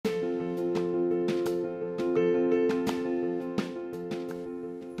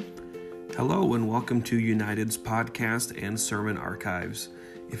Hello and welcome to United's podcast and sermon archives.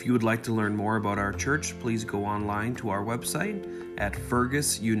 If you would like to learn more about our church, please go online to our website at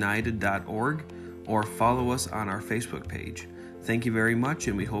fergusunited.org or follow us on our Facebook page. Thank you very much,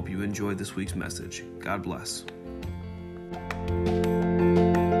 and we hope you enjoy this week's message. God bless.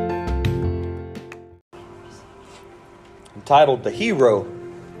 Entitled The Hero.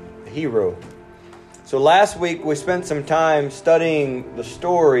 The Hero. So last week we spent some time studying the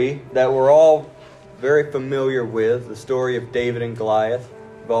story that we're all very familiar with, the story of David and Goliath.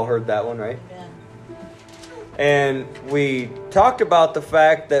 You've all heard that one, right? Yeah. And we talked about the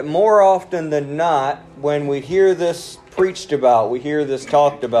fact that more often than not, when we hear this preached about, we hear this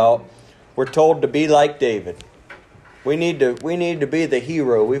talked about, we're told to be like David. We need to be the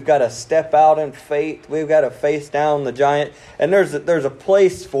hero. We've got to step out in faith. We've got to face down the giant. And there's a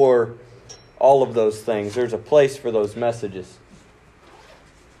place for all of those things. There's a place for those messages.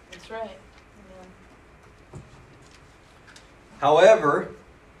 That's right. Yeah. However,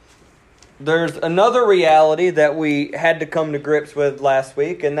 there's another reality that we had to come to grips with last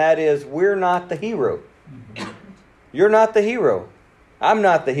week, and that is we're not the hero. You're not the hero. I'm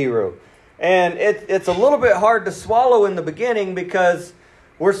not the hero. And it's a little bit hard to swallow in the beginning because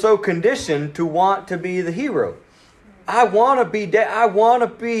we're so conditioned to want to be the hero. I want to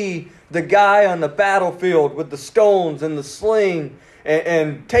be the guy on the battlefield with the stones and the sling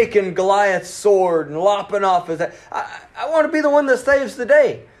and taking Goliath's sword and lopping off his head. I want to be the one that saves the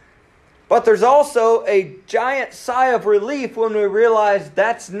day. But there's also a giant sigh of relief when we realize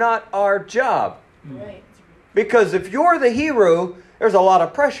that's not our job. Right. Because if you're the hero, there's a lot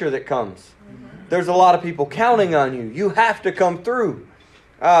of pressure that comes. Mm-hmm. There's a lot of people counting on you. You have to come through.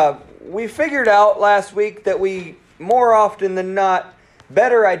 We figured out last week that we, more often than not,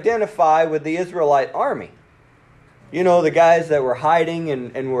 better identify with the Israelite army. You know, the guys that were hiding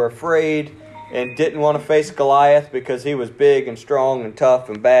and were afraid and didn't want to face Goliath because he was big and strong and tough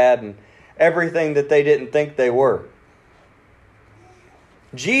and bad and everything that they didn't think they were.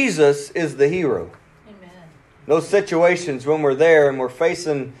 Jesus is the hero. Amen. Those situations when we're there and we're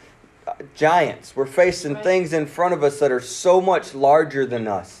facing giants, we're facing things in front of us that are so much larger than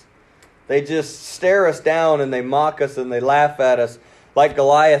us. They just stare us down and they mock us and they laugh at us like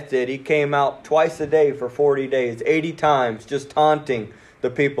Goliath did. He came out twice a day for 40 days, 80 times, just taunting the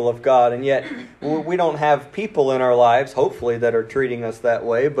people of God. And yet we don't have people in our lives, hopefully, that are treating us that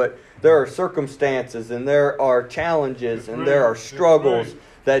way. But there are circumstances and there are challenges and there are struggles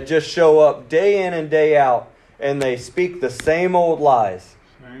that just show up day in and day out. And they speak the same old lies.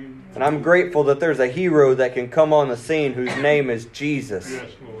 And I'm grateful that there's a hero that can come on the scene whose name is Jesus.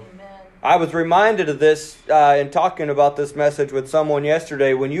 Yes, Lord. I was reminded of this in talking about this message with someone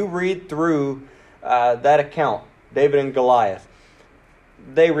yesterday. When you read through that account, David and Goliath,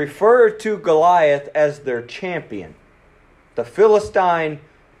 they refer to Goliath as their champion, the Philistine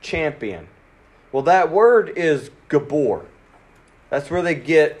champion. Well, that word is Gabor. That's where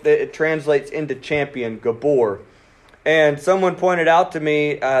it translates into champion, Gabor. And someone pointed out to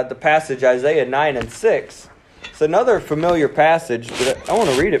me the passage Isaiah 9 and 6. It's another familiar passage, but I want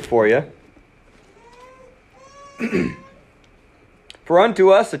to read it for you. For unto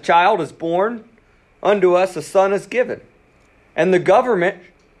us a child is born, unto us a son is given, and the government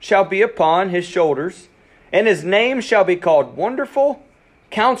shall be upon his shoulders, and his name shall be called Wonderful,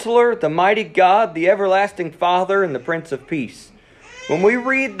 Counselor, the Mighty God, the Everlasting Father, and the Prince of Peace. When we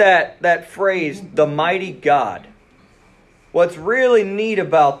read that phrase, the Mighty God, what's really neat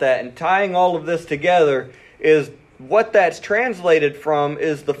about that and tying all of this together is what that's translated from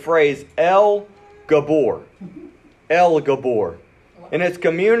is the phrase El Gabor. El Gabor. And it's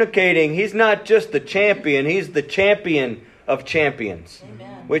communicating he's not just the champion, he's the champion of champions.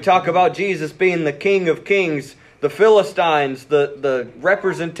 Amen. We talk about Jesus being the King of Kings. The Philistines, the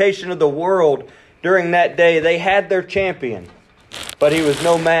representation of the world during that day, they had their champion. But he was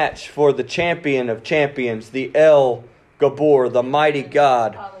no match for the champion of champions, the El Gabor, the mighty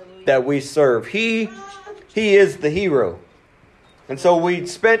God that we serve. He is the hero. And so we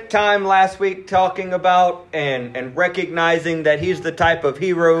spent time last week talking about and recognizing that he's the type of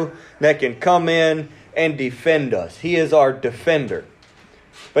hero that can come in and defend us. He is our defender.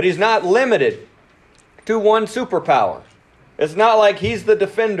 But he's not limited to one superpower. It's not like he's the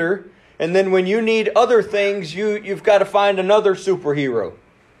defender, and then when you need other things, you've got to find another superhero.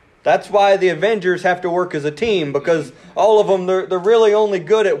 That's why the Avengers have to work as a team, because all of them, they're really only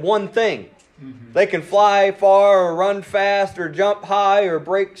good at one thing. Mm-hmm. They can fly far or run fast or jump high or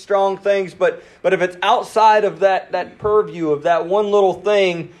break strong things, but if it's outside of that purview of that one little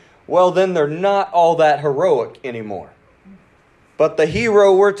thing, well, then they're not all that heroic anymore. But the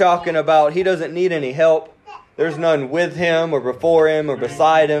hero we're talking about, he doesn't need any help. There's none with him or before him or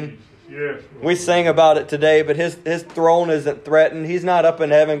beside him. Yes. We sang about it today, but his throne isn't threatened. He's not up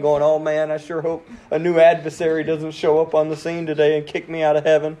in heaven going, oh man, I sure hope a new adversary doesn't show up on the scene today and kick me out of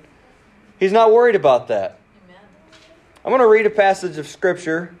heaven. He's not worried about that. Amen. I'm going to read a passage of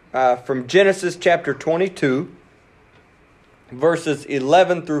Scripture from Genesis chapter 22, verses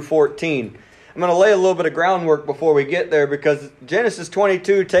 11 through 14. I'm going to lay a little bit of groundwork before we get there because Genesis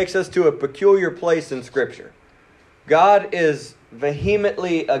 22 takes us to a peculiar place in Scripture. God is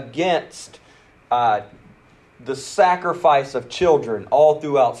vehemently against the sacrifice of children all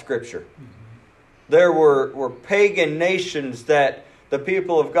throughout Scripture. There were pagan nations that the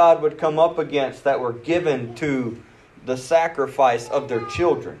people of God would come up against that were given to the sacrifice of their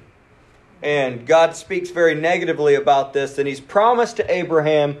children. And God speaks very negatively about this, and He's promised to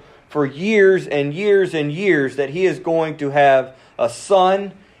Abraham for years and years and years that he is going to have a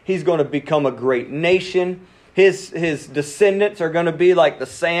son. He's going to become a great nation. His descendants are going to be like the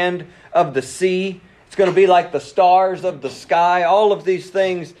sand of the sea. It's going to be like the stars of the sky. All of these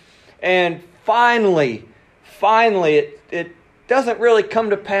things. And finally, it doesn't really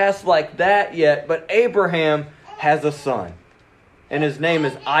come to pass like that yet. But Abraham has a son. And his name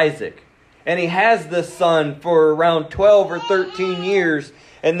is Isaac. And he has this son for around 12 or 13 years.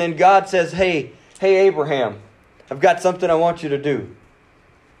 And then God says, hey Abraham, I've got something I want you to do.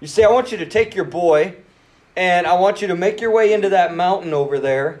 You see, I want you to take your boy, and I want you to make your way into that mountain over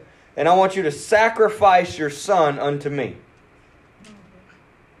there, and I want you to sacrifice your son unto me.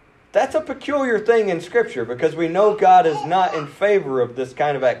 That's a peculiar thing in Scripture because we know God is not in favor of this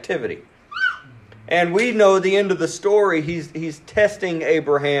kind of activity. And we know the end of the story. He's testing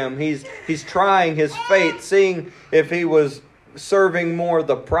Abraham. He's trying his faith, seeing if he was serving more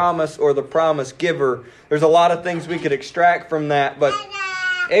the promise or the promise giver. There's a lot of things we could extract from that, but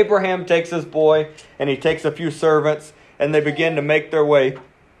Abraham takes his boy and he takes a few servants and they begin to make their way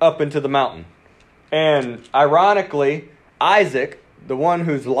up into the mountain. And ironically, Isaac, the one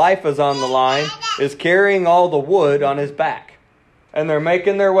whose life is on the line, is carrying all the wood on his back. And they're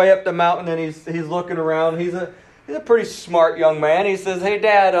making their way up the mountain, and he's looking around. He's a pretty smart young man. He says, "Hey,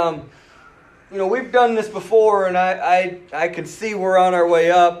 Dad, we've done this before, and I can see we're on our way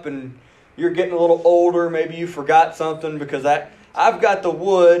up, and you're getting a little older. Maybe you forgot something because I've got the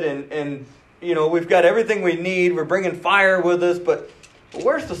wood, and we've got everything we need. We're bringing fire with us, but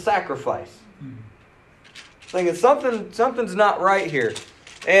where's the sacrifice?" Thinking something's not right here.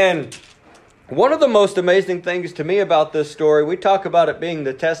 And one of the most amazing things to me about this story, we talk about it being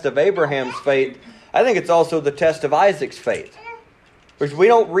the test of Abraham's faith. I think it's also the test of Isaac's faith. Because we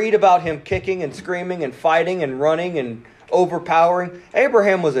don't read about him kicking and screaming and fighting and running and overpowering.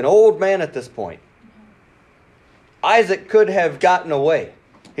 Abraham was an old man at this point. Isaac could have gotten away.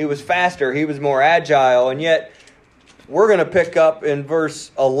 He was faster. He was more agile. And yet, we're going to pick up in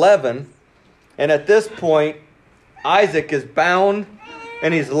verse 11. And at this point, Isaac is bound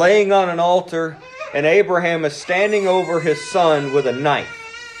and he's laying on an altar, and Abraham is standing over his son with a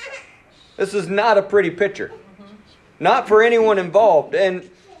knife. This is not a pretty picture. Not for anyone involved. And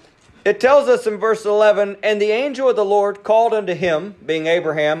it tells us in verse 11, "And the angel of the Lord called unto him," being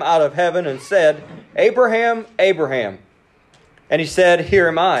Abraham, "out of heaven, and said, Abraham, Abraham. And he said, Here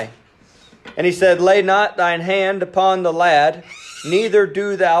am I. And he said, Lay not thine hand upon the lad, neither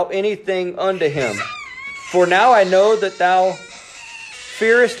do thou anything unto him. For now I know that thou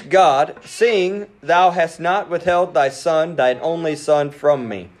fearest God, seeing thou hast not withheld thy son, thine only son, from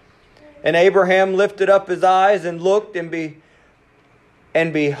me. And Abraham lifted up his eyes and looked, and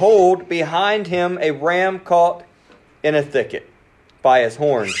behold, behind him a ram caught in a thicket by his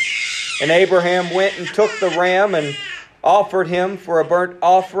horns. And Abraham went and took the ram and offered him for a burnt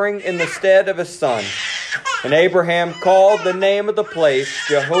offering in the stead of his son. And Abraham called the name of the place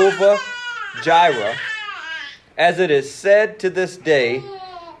Jehovah Jireh, as it is said to this day,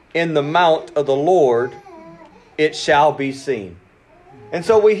 In the mount of the Lord it shall be seen. And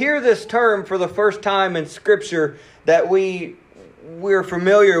so we hear this term for the first time in Scripture that we're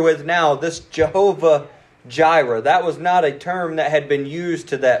familiar with now, this Jehovah Jireh. That was not a term that had been used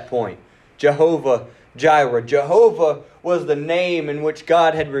to that point. Jehovah Jireh. Jehovah was the name in which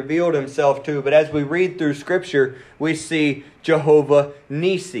God had revealed himself to. But as we read through Scripture, we see Jehovah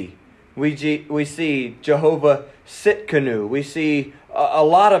Nisi. We see Jehovah Sitkanu. We see a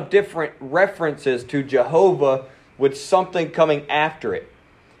lot of different references to Jehovah with something coming after it.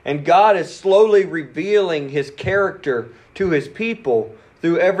 And God is slowly revealing His character to His people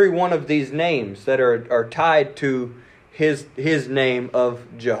through every one of these names that are tied to His name of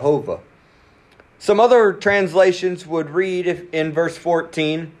Jehovah. Some other translations would read in verse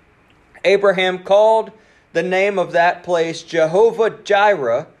 14, Abraham called the name of that place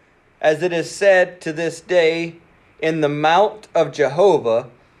Jehovah-Jireh, as it is said to this day, in the mount of Jehovah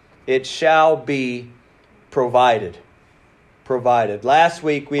it shall be provided. Provided. Last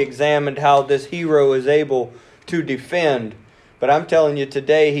week we examined how this hero is able to defend, but I'm telling you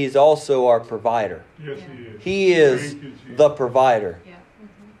today he's also our provider. Yes, he is. He is the provider. Yeah.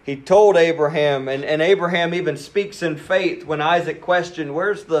 He told Abraham, and Abraham even speaks in faith when Isaac questioned,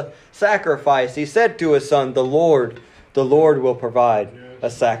 where's the sacrifice? He said to his son, the Lord will provide a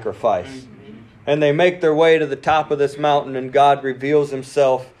sacrifice. And they make their way to the top of this mountain, and God reveals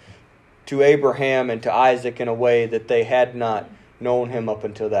himself to Abraham and to Isaac in a way that they had not known him up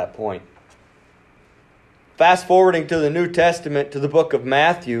until that point. Fast forwarding to the New Testament, to the book of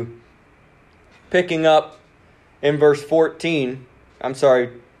Matthew, picking up in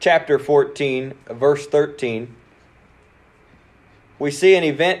chapter 14, verse 13, we see an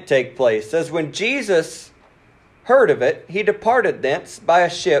event take place. It says, when Jesus heard of it, he departed thence by a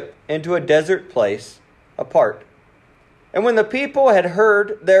ship into a desert place apart. And when the people had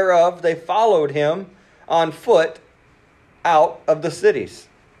heard thereof, they followed him on foot out of the cities.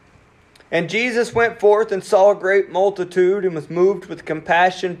 And Jesus went forth and saw a great multitude, and was moved with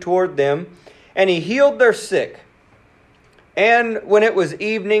compassion toward them, and he healed their sick. And when it was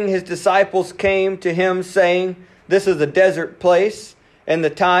evening, his disciples came to him, saying, this is a desert place, and the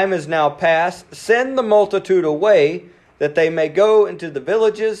time is now past. Send the multitude away, that they may go into the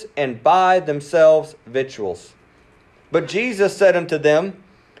villages and buy themselves victuals. But Jesus said unto them,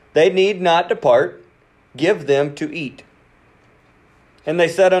 they need not depart, give them to eat. And they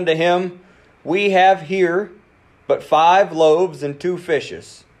said unto him, we have here but 5 loaves and 2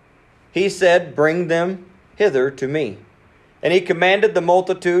 fishes. He said, bring them hither to me. And he commanded the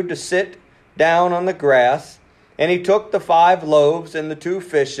multitude to sit down on the grass. And he took the 5 loaves and the 2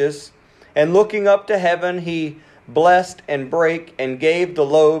 fishes, and looking up to heaven, he blessed and brake, and gave the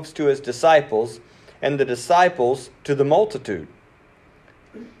loaves to his disciples, and the disciples to the multitude.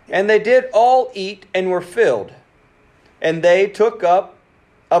 And they did all eat and were filled. And they took up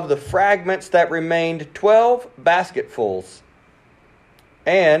of the fragments that remained 12 basketfuls.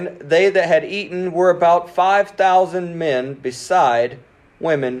 And they that had eaten were about 5,000 men, beside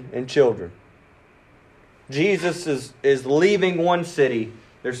women and children. Jesus is leaving one city.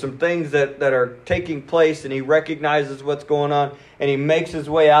 There's some things that are taking place, and he recognizes what's going on, and he makes his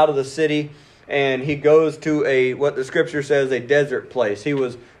way out of the city, and he goes to what the scripture says, a desert place. He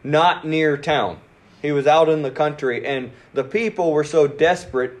was not near town. He was out in the country, and the people were so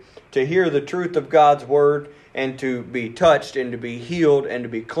desperate to hear the truth of God's word and to be touched and to be healed and to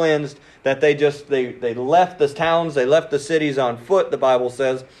be cleansed that they left the towns, they left the cities on foot, the Bible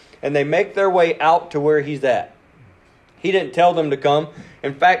says, and they make their way out to where he's at. He didn't tell them to come.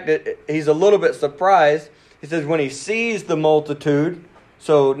 In fact, he's a little bit surprised. He says when he sees the multitude,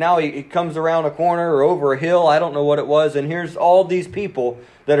 so now he comes around a corner or over a hill, I don't know what it was, and here's all these people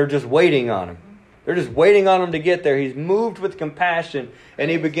that are just waiting on him. They're just waiting on him to get there. He's moved with compassion, and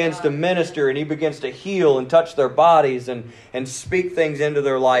he begins to minister, and he begins to heal and touch their bodies and speak things into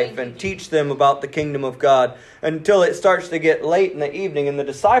their life and teach them about the kingdom of God until it starts to get late in the evening. And the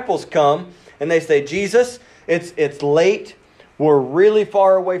disciples come, and they say, Jesus, it's late. We're really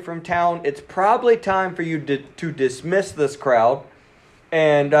far away from town. It's probably time for you to dismiss this crowd.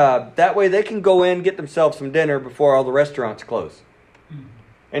 And that way they can go in, get themselves some dinner before all the restaurants close.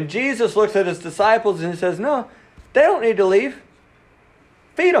 And Jesus looks at his disciples and he says, no, they don't need to leave.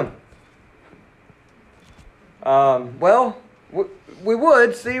 Feed them. Well, we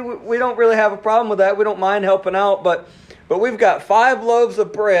would. See, we don't really have a problem with that. We don't mind helping out. But we've got 5 loaves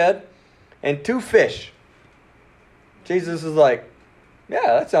of bread and 2 fish. Jesus is like,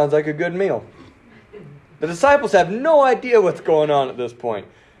 yeah, that sounds like a good meal. The disciples have no idea what's going on at this point.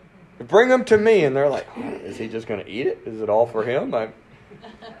 Bring them to me. And they're like, is he just going to eat it? Is it all for him?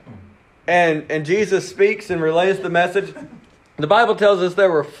 And Jesus speaks and relays the message. The Bible tells us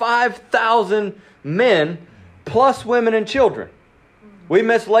there were 5,000 men plus women and children. We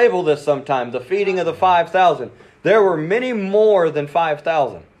mislabel this sometimes, the feeding of the 5,000. There were many more than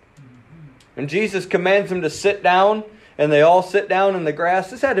 5,000. And Jesus commands them to sit down, and they all sit down in the grass.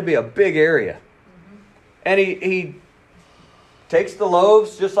 This had to be a big area. And he takes the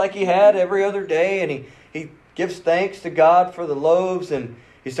loaves just like he had every other day, and he gives thanks to God for the loaves, and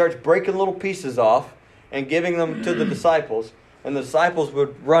he starts breaking little pieces off and giving them to the disciples. And the disciples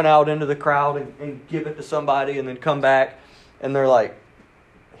would run out into the crowd and give it to somebody and then come back. And they're like,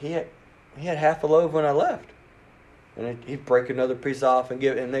 he had half a loaf when I left. And he'd break another piece off and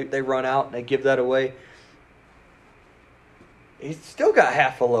they run out and they give that away. He's still got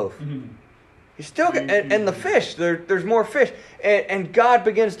half a loaf. He's still got, and the fish, there's more fish. And God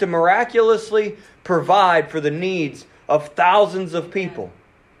begins to miraculously provide for the needs of thousands of people.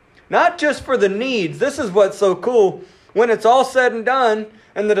 Not just for the needs. This is what's so cool. When it's all said and done,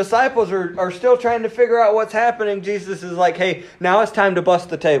 and the disciples are still trying to figure out what's happening, Jesus is like, hey, now it's time to bust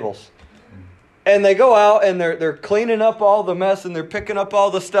the tables. And they go out and they're cleaning up all the mess and they're picking up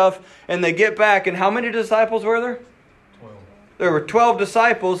all the stuff. And they get back. And how many disciples were there? 12. There were 12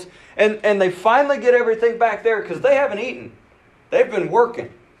 disciples. And they finally get everything back there because they haven't eaten. They've been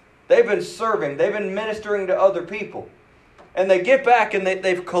working. They've been serving. They've been ministering to other people. And they get back and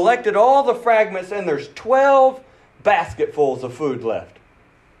they've collected all the fragments. And there's 12 basketfuls of food left.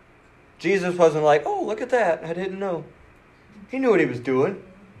 Jesus wasn't like, oh, look at that. I didn't know. He knew what he was doing.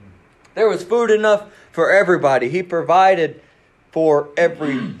 There was food enough for everybody. He provided for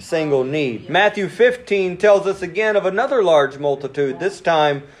every single need. Matthew 15 tells us again of another large multitude. This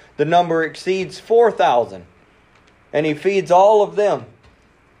time the number exceeds 4,000. And he feeds all of them.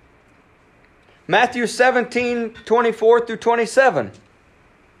 Matthew 17, 24 through 27.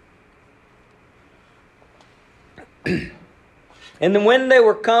 And then when they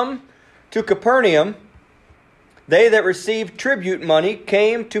were come to Capernaum, they that received tribute money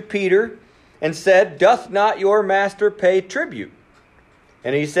came to Peter and said, doth not your master pay tribute?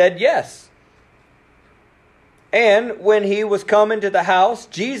 And he said, yes. And when he was come into the house,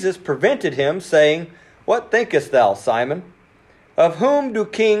 Jesus prevented him, saying, what thinkest thou, Simon? Of whom do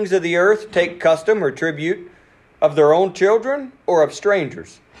kings of the earth take custom or tribute? Of their own children or of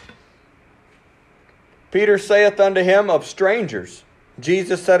strangers? Peter saith unto him, of strangers.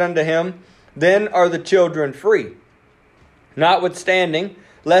 Jesus said unto him, then are the children free. Notwithstanding,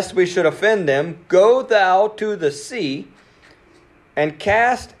 lest we should offend them, go thou to the sea, and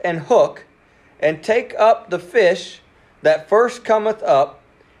cast an hook, and take up the fish that first cometh up,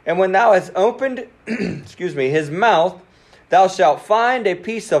 and when thou hast opened his mouth, thou shalt find a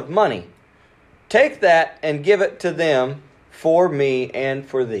piece of money. Take that and give it to them for me and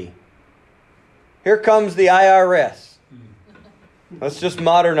for thee. Here comes the IRS. Let's just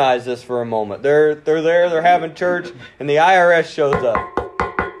modernize this for a moment. They're there, they're having church, and the IRS shows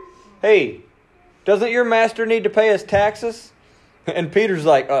up. Hey, doesn't your master need to pay his taxes? And Peter's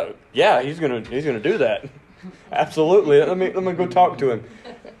like, yeah, he's gonna do that. Absolutely. Let me go talk to him.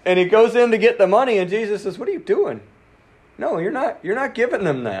 And he goes in to get the money, and Jesus says, what are you doing? No, you're not giving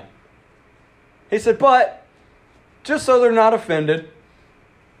them that. He said, but just so they're not offended,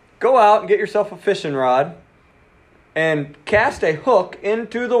 go out and get yourself a fishing rod and cast a hook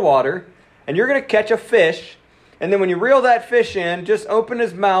into the water, and you're going to catch a fish. And then when you reel that fish in, just open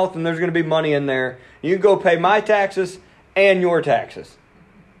his mouth, and there's going to be money in there. You can go pay my taxes and your taxes.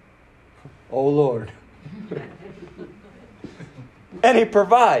 Oh, Lord. And he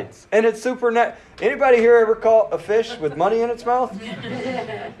provides. And it's supernatural. Anybody here ever caught a fish with money in its mouth?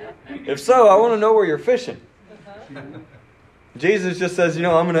 If so, I want to know where you're fishing. Jesus just says,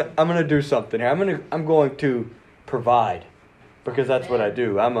 I'm gonna do something here. I'm going to provide, because that's what I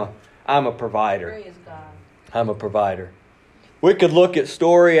do. I'm a provider. Praise God. I'm a provider. We could look at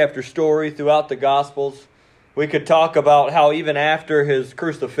story after story throughout the Gospels. We could talk about how even after his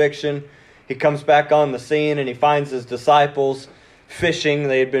crucifixion, he comes back on the scene and he finds his disciples fishing.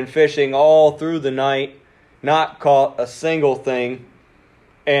 They had been fishing all through the night, not caught a single thing.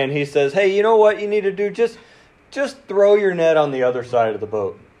 And he says, hey, you know what you need to do? Just throw your net on the other side of the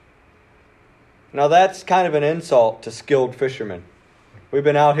boat. Now that's kind of an insult to skilled fishermen. We've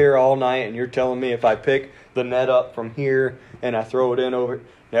been out here all night and you're telling me if I pick the net up from here and I throw it in over,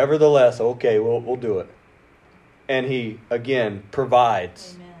 nevertheless, okay, we'll do it. And he, again,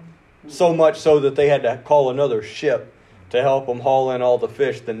 provides. Amen. So much so that they had to call another ship to help them haul in all the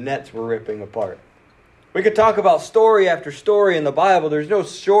fish. The nets were ripping apart. We could talk about story after story in the Bible. There's no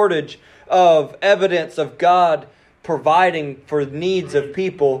shortage of evidence of God providing for needs of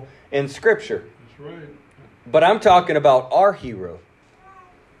people in Scripture. That's right. But I'm talking about our hero.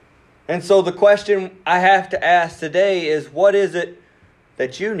 And so the question I have to ask today is, what is it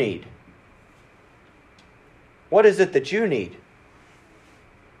that you need? What is it that you need?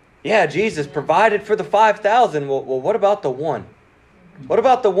 Yeah, Jesus provided for the 5,000. Well, what about the one? What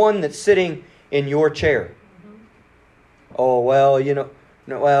about the one that's sitting in your chair? Oh, well,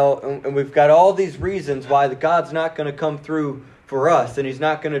 and we've got all these reasons why God's not going to come through for us, and He's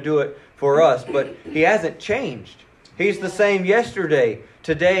not going to do it for us. But He hasn't changed. He's the same yesterday,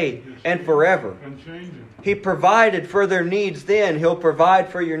 today, and forever. He provided for their needs then. He'll provide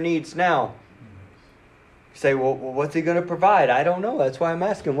for your needs now. You say, well, what's He going to provide? I don't know. That's why I'm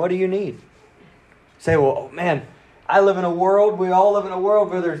asking, what do you need? You say, well, man, I live in a world, we all live in a world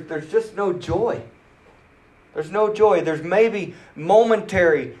where there's just no joy. There's no joy. There's maybe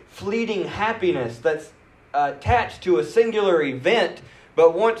momentary, fleeting happiness that's attached to a singular event,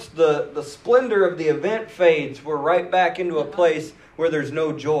 but once the splendor of the event fades, we're right back into a place where there's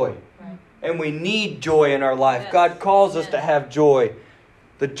no joy. Right. And we need joy in our life. Yes. God calls us to have joy.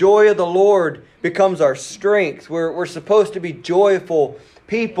 The joy of the Lord becomes our strength. We're supposed to be joyful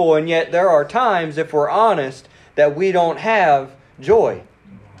people, and yet there are times, if we're honest, that we don't have joy.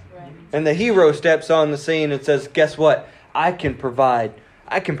 Right. And the hero steps on the scene and says, guess what? I can provide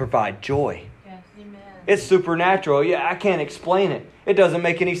joy. Yes. Amen. It's supernatural. Yeah, I can't explain it. It doesn't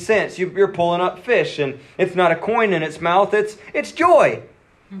make any sense. You're pulling up fish and it's not a coin in its mouth. It's joy.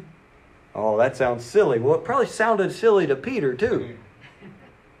 Oh, that sounds silly. Well, it probably sounded silly to Peter too.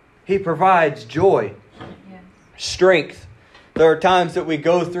 He provides joy, Yes. strength. There are times that we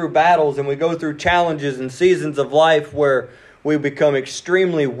go through battles and we go through challenges and seasons of life where we become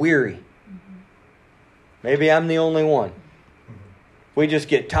extremely weary. Maybe I'm the only one. We just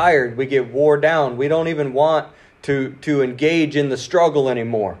get tired. We get wore down. We don't even want to engage in the struggle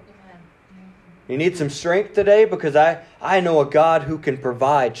anymore. Amen. You need some strength today? Because I know a God who can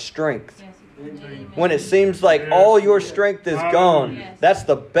provide strength. Yes. Amen. When it seems like all your strength is gone, Yes. that's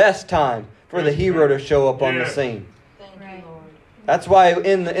the best time for the hero to show up on the scene. Thank Right. you, Lord. That's why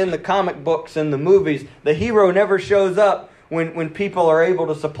in the comic books and the movies, the hero never shows up when people are able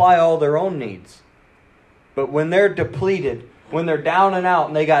to supply all their own needs. But when they're depleted, when they're down and out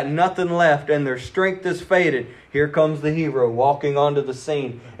and they got nothing left and their strength is faded, here comes the hero walking onto the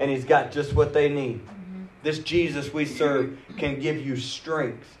scene and he's got just what they need. This Jesus we serve can give you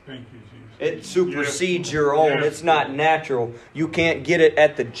strength. Thank you, Jesus. It supersedes Yes. your own. Yes. It's not natural. You can't get it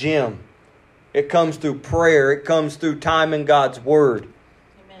at the gym. It comes through prayer. It comes through time in God's Word.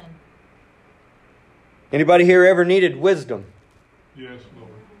 Amen. Anybody here ever needed wisdom? Yes,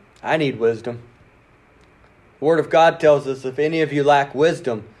 Lord. I need wisdom. The Word of God tells us, if any of you lack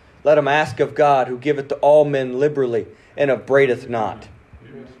wisdom, let him ask of God, who giveth to all men liberally, and upbraideth not.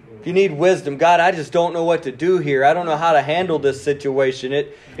 Yes, If Lord. you need wisdom, God, I just don't know what to do here. I don't know how to handle this situation.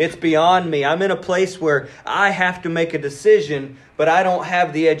 It's beyond me. I'm in a place where I have to make a decision, but I don't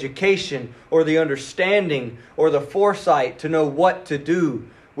have the education or the understanding or the foresight to know what to do.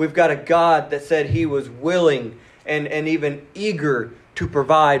 We've got a God that said He was willing and even eager to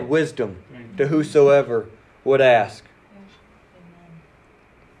provide wisdom to whosoever would ask. Amen.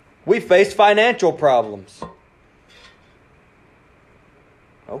 We face financial problems.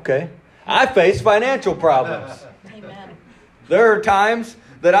 Okay. I face financial problems. Amen. There are times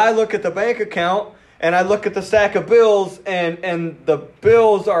that I look at the bank account and I look at the stack of bills and the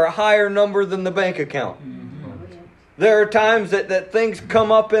bills are a higher number than the bank account. There are times that things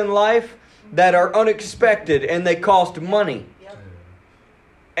come up in life that are unexpected and they cost money. Yep.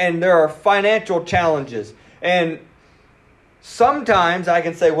 And there are financial challenges. And sometimes I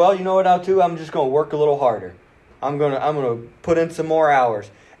can say, well, you know what I'll do? I'm just going to work a little harder. I'm going to put in some more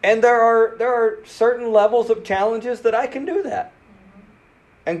hours. And there are certain levels of challenges that I can do that.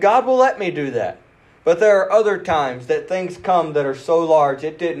 And God will let me do that. But there are other times that things come that are so large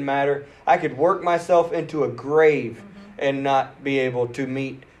it didn't matter. I could work myself into a grave and not be able to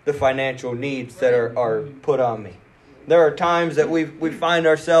meet the financial needs that are put on me. There are times that we find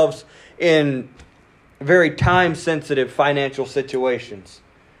ourselves in very time-sensitive financial situations.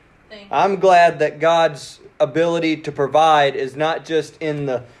 I'm glad that God's ability to provide is not just in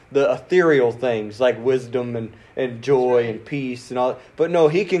the ethereal things like wisdom and joy and peace and all, but no,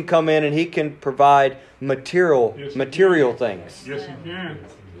 He can come in and He can provide material things. Yes, He can.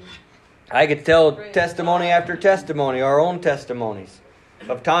 I could tell testimony after testimony, our own testimonies,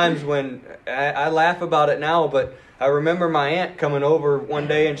 of times when I laugh about it now, but I remember my aunt coming over one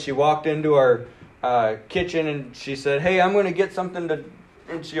day and she walked into our kitchen and she said, "Hey, I'm going to get something to,"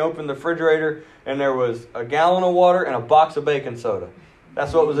 and she opened the refrigerator and there was a gallon of water and a box of baking soda.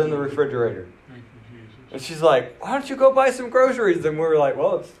 That's what was in the refrigerator. Thank you, Jesus. And she's like, "Why don't you go buy some groceries?" And we were like,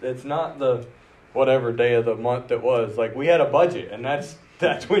 "Well, it's not the whatever day of the month it was. Like, we had a budget, and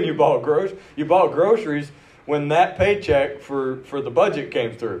that's when you bought groceries when that paycheck for the budget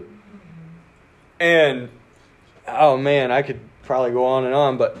came through." And oh man, I could probably go on and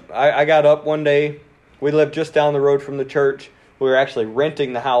on, but I got up one day. We lived just down the road from the church. We were actually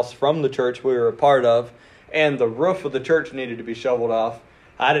renting the house from the church we were a part of, and the roof of the church needed to be shoveled off.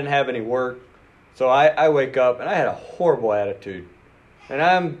 I didn't have any work, so I wake up and I had a horrible attitude. And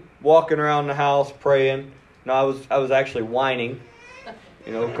I'm walking around the house praying. No, I was actually whining.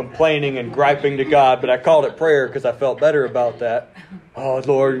 complaining and griping to God, but I called it prayer because I felt better about that. Oh,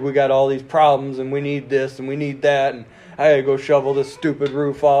 Lord, we got all these problems and we need this and we need that, and I had to go shovel this stupid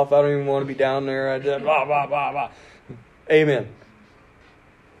roof off. I don't even want to be down there. I just blah, blah, blah, blah. Amen.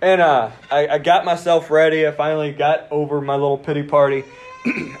 And I got myself ready. I finally got over my little pity party,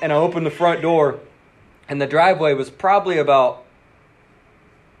 and I opened the front door, and the driveway was probably about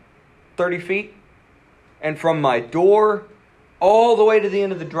 30 feet. And from my door all the way to the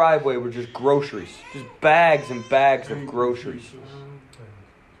end of the driveway were just groceries. Just bags and bags of groceries.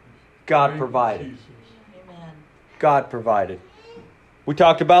 God provided. Amen. God provided. We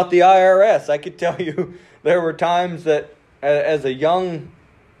talked about the IRS. I could tell you there were times that as a young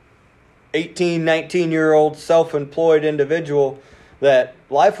 18, 19-year-old self-employed individual that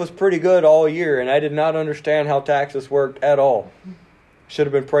life was pretty good all year, and I did not understand how taxes worked at all. Should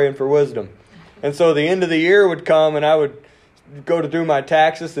have been praying for wisdom. And so the end of the year would come, and I would go to do my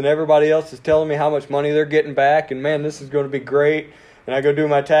taxes, and everybody else is telling me how much money they're getting back, and man, this is going to be great. And I go do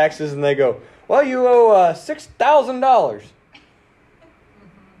my taxes, and they go, well, you owe $6,000.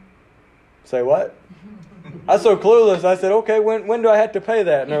 Say what? I was so clueless. I said, okay, when do I have to pay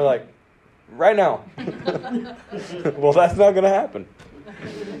that? And they're like, right now. Well, that's not going to happen.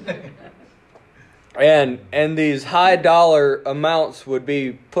 And these high dollar amounts would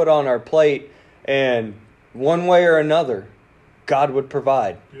be put on our plate, and one way or another, God would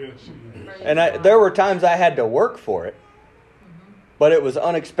provide. Yes. And there were times I had to work for it, but it was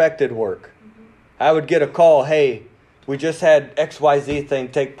unexpected work. I would get a call, hey, we just had XYZ thing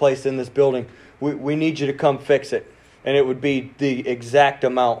take place in this building. We need you to come fix it. And it would be the exact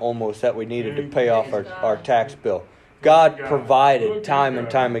amount almost that we needed to pay off our tax bill. God provided time and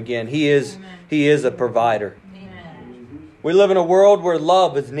time again. He is a provider. Amen. We live in a world where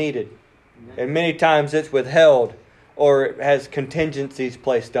love is needed. And many times it's withheld or it has contingencies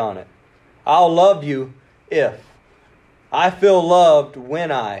placed on it. I'll love you if. I feel loved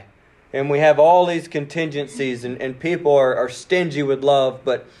when I. And we have all these contingencies, and people are stingy with love,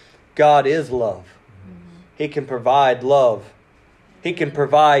 but God is love. He can provide love. He can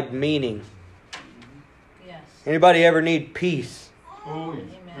provide meaning. Yes. Anybody ever need peace? Oh, Amen.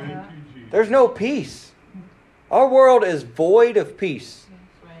 thank you, Jesus. There's no peace. Our world is void of peace.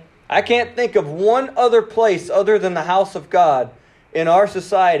 That's right. I can't think of one other place other than the house of God in our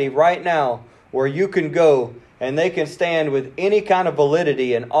society right now where you can go and they can stand with any kind of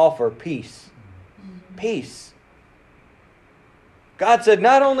validity and offer peace. Peace. God said,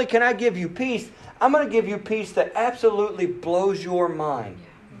 not only can I give you peace, I'm going to give you peace that absolutely blows your mind.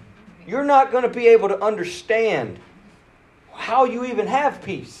 You're not going to be able to understand how you even have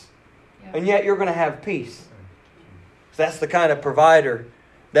peace. And yet you're going to have peace. That's the kind of provider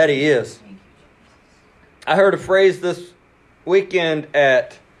that He is. I heard a phrase this weekend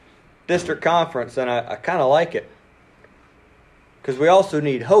at district conference, and I kind of like it. Because we also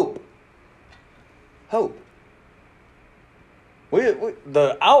need hope. Hope.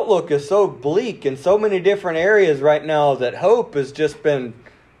 The outlook is so bleak in so many different areas right now that hope has just been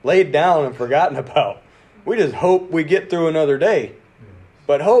laid down and forgotten about. We just hope we get through another day.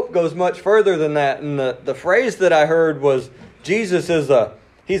 But hope goes much further than that. And the phrase that I heard was, Jesus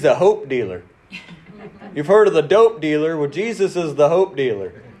He's a hope dealer. You've heard of the dope dealer. Well, Jesus is the hope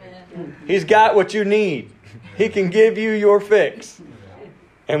dealer. Amen. He's got what you need. He can give you your fix.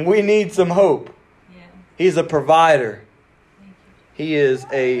 And we need some hope. Yeah. He's a provider. Thank you. He is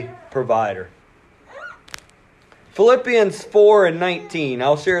a provider. Philippians 4:19.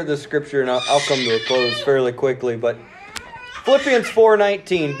 I'll share this scripture and I'll come to a close fairly quickly. But Philippians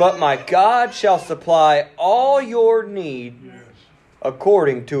 4:19. But my God shall supply all your need Yes.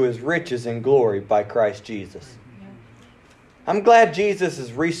 according to His riches and glory by Christ Jesus. I'm glad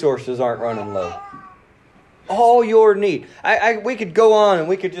Jesus' resources aren't running low. All your need. We could go on and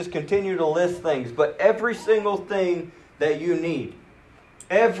we could just continue to list things, but every single thing that you need,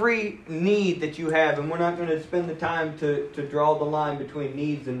 every need that you have, and we're not going to spend the time to draw the line between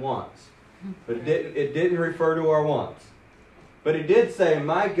needs and wants, but it didn't refer to our wants. But it did say,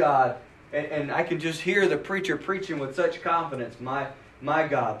 my God, and I can just hear the preacher preaching with such confidence, my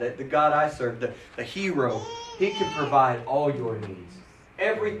God, that the God I serve, the hero, He can provide all your needs.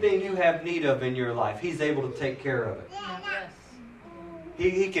 Everything you have need of in your life, He's able to take care of it. Yes.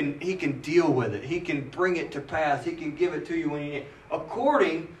 He can deal with it. He can bring it to pass. He can give it to you when you need it.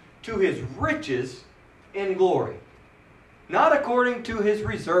 According to His riches in glory. Not according to His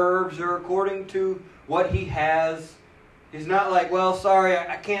reserves or according to what He has. He's not like, well, sorry,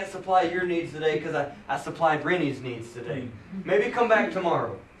 I can't supply your needs today because I supplied Rennie's needs today. Maybe come back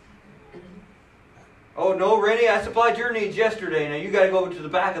tomorrow. Oh, no, Rennie, I supplied your needs yesterday. Now you got to go over to the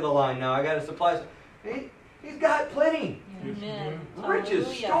back of the line now. I got to supply. He's got plenty. Amen. Riches,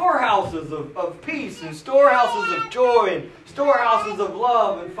 Hallelujah. storehouses of peace and storehouses of joy and storehouses of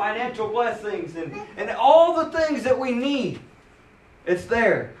love and financial blessings and all the things that we need. It's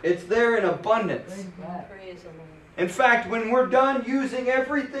there. It's there in abundance. Praise the Lord. In fact, when we're done using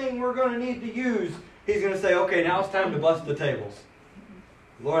everything we're going to need to use, He's going to say, okay, now it's time to bust the tables.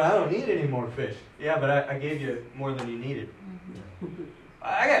 Lord, I don't need any more fish. Yeah, but I gave you more than you needed.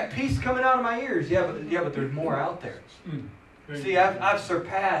 I got peace coming out of my ears. Yeah, but there's more out there. See, I've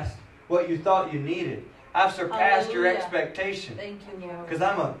surpassed what you thought you needed. I've surpassed your Hallelujah. expectation. Thank you, Lord. Because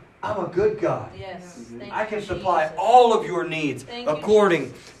I'm a good God. Yes. Thank I you, can supply Jesus. all of your needs Thank you,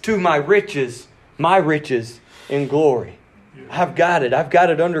 according to my riches in glory. I've got it. I've got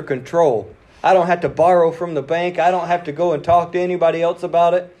it under control. I don't have to borrow from the bank. I don't have to go and talk to anybody else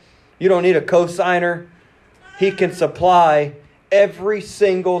about it. You don't need a cosigner. He can supply every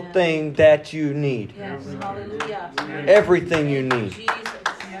single thing that you need. Yes. Hallelujah. Everything you need. Jesus.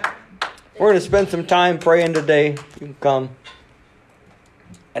 We're going to spend some time praying today. You can come.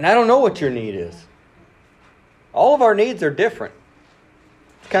 And I don't know what your need is. All of our needs are different.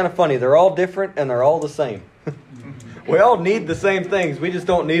 It's kind of funny. They're all different and they're all the same. We all need the same things. We just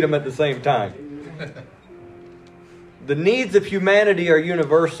don't need them at the same time. The needs of humanity are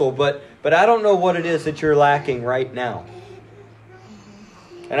universal, but I don't know what it is that you're lacking right now.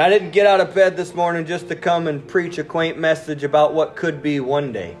 And I didn't get out of bed this morning just to come and preach a quaint message about what could be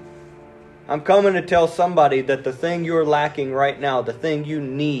one day. I'm coming to tell somebody that the thing you're lacking right now, the thing you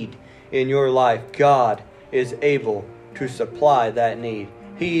need in your life, God is able to supply that need.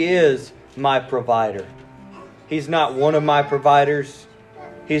 He is my provider. He's not one of my providers.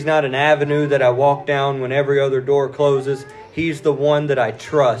 He's not an avenue that I walk down when every other door closes. He's the one that I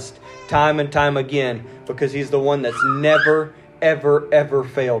trust time and time again because He's the one that's never, ever, ever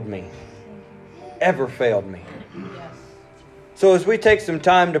failed me. Ever failed me. Yes. So as we take some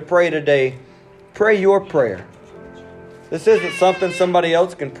time to pray today, pray your prayer. This isn't something somebody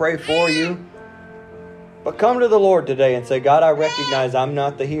else can pray for you. But come to the Lord today and say, God, I recognize I'm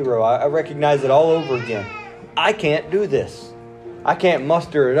not the hero. I recognize it all over again. I can't do this. I can't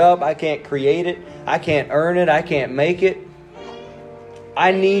muster it up. I can't create it. I can't earn it. I can't make it.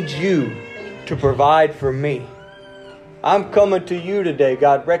 I need you to provide for me. I'm coming to you today,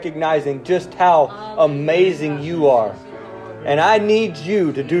 God, recognizing just how amazing you are. And I need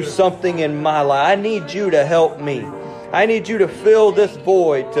you to do something in my life. I need you to help me. I need you to fill this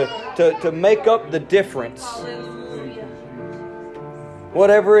void, to make up the difference. Hallelujah.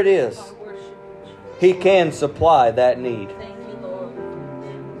 Whatever it is, I worship you. He can supply that need. Thank you, Lord.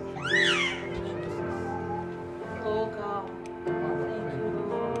 Oh, God. Thank you,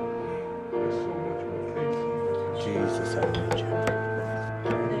 Lord. Jesus, I need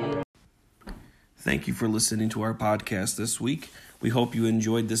you. Thank you for listening to our podcast this week. We hope you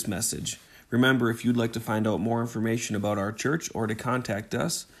enjoyed this message. Remember, if you'd like to find out more information about our church or to contact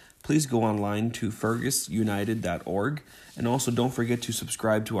us, please go online to fergusunited.org. And also don't forget to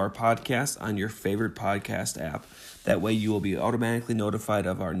subscribe to our podcast on your favorite podcast app. That way you will be automatically notified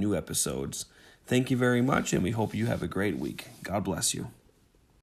of our new episodes. Thank you very much, and we hope you have a great week. God bless you.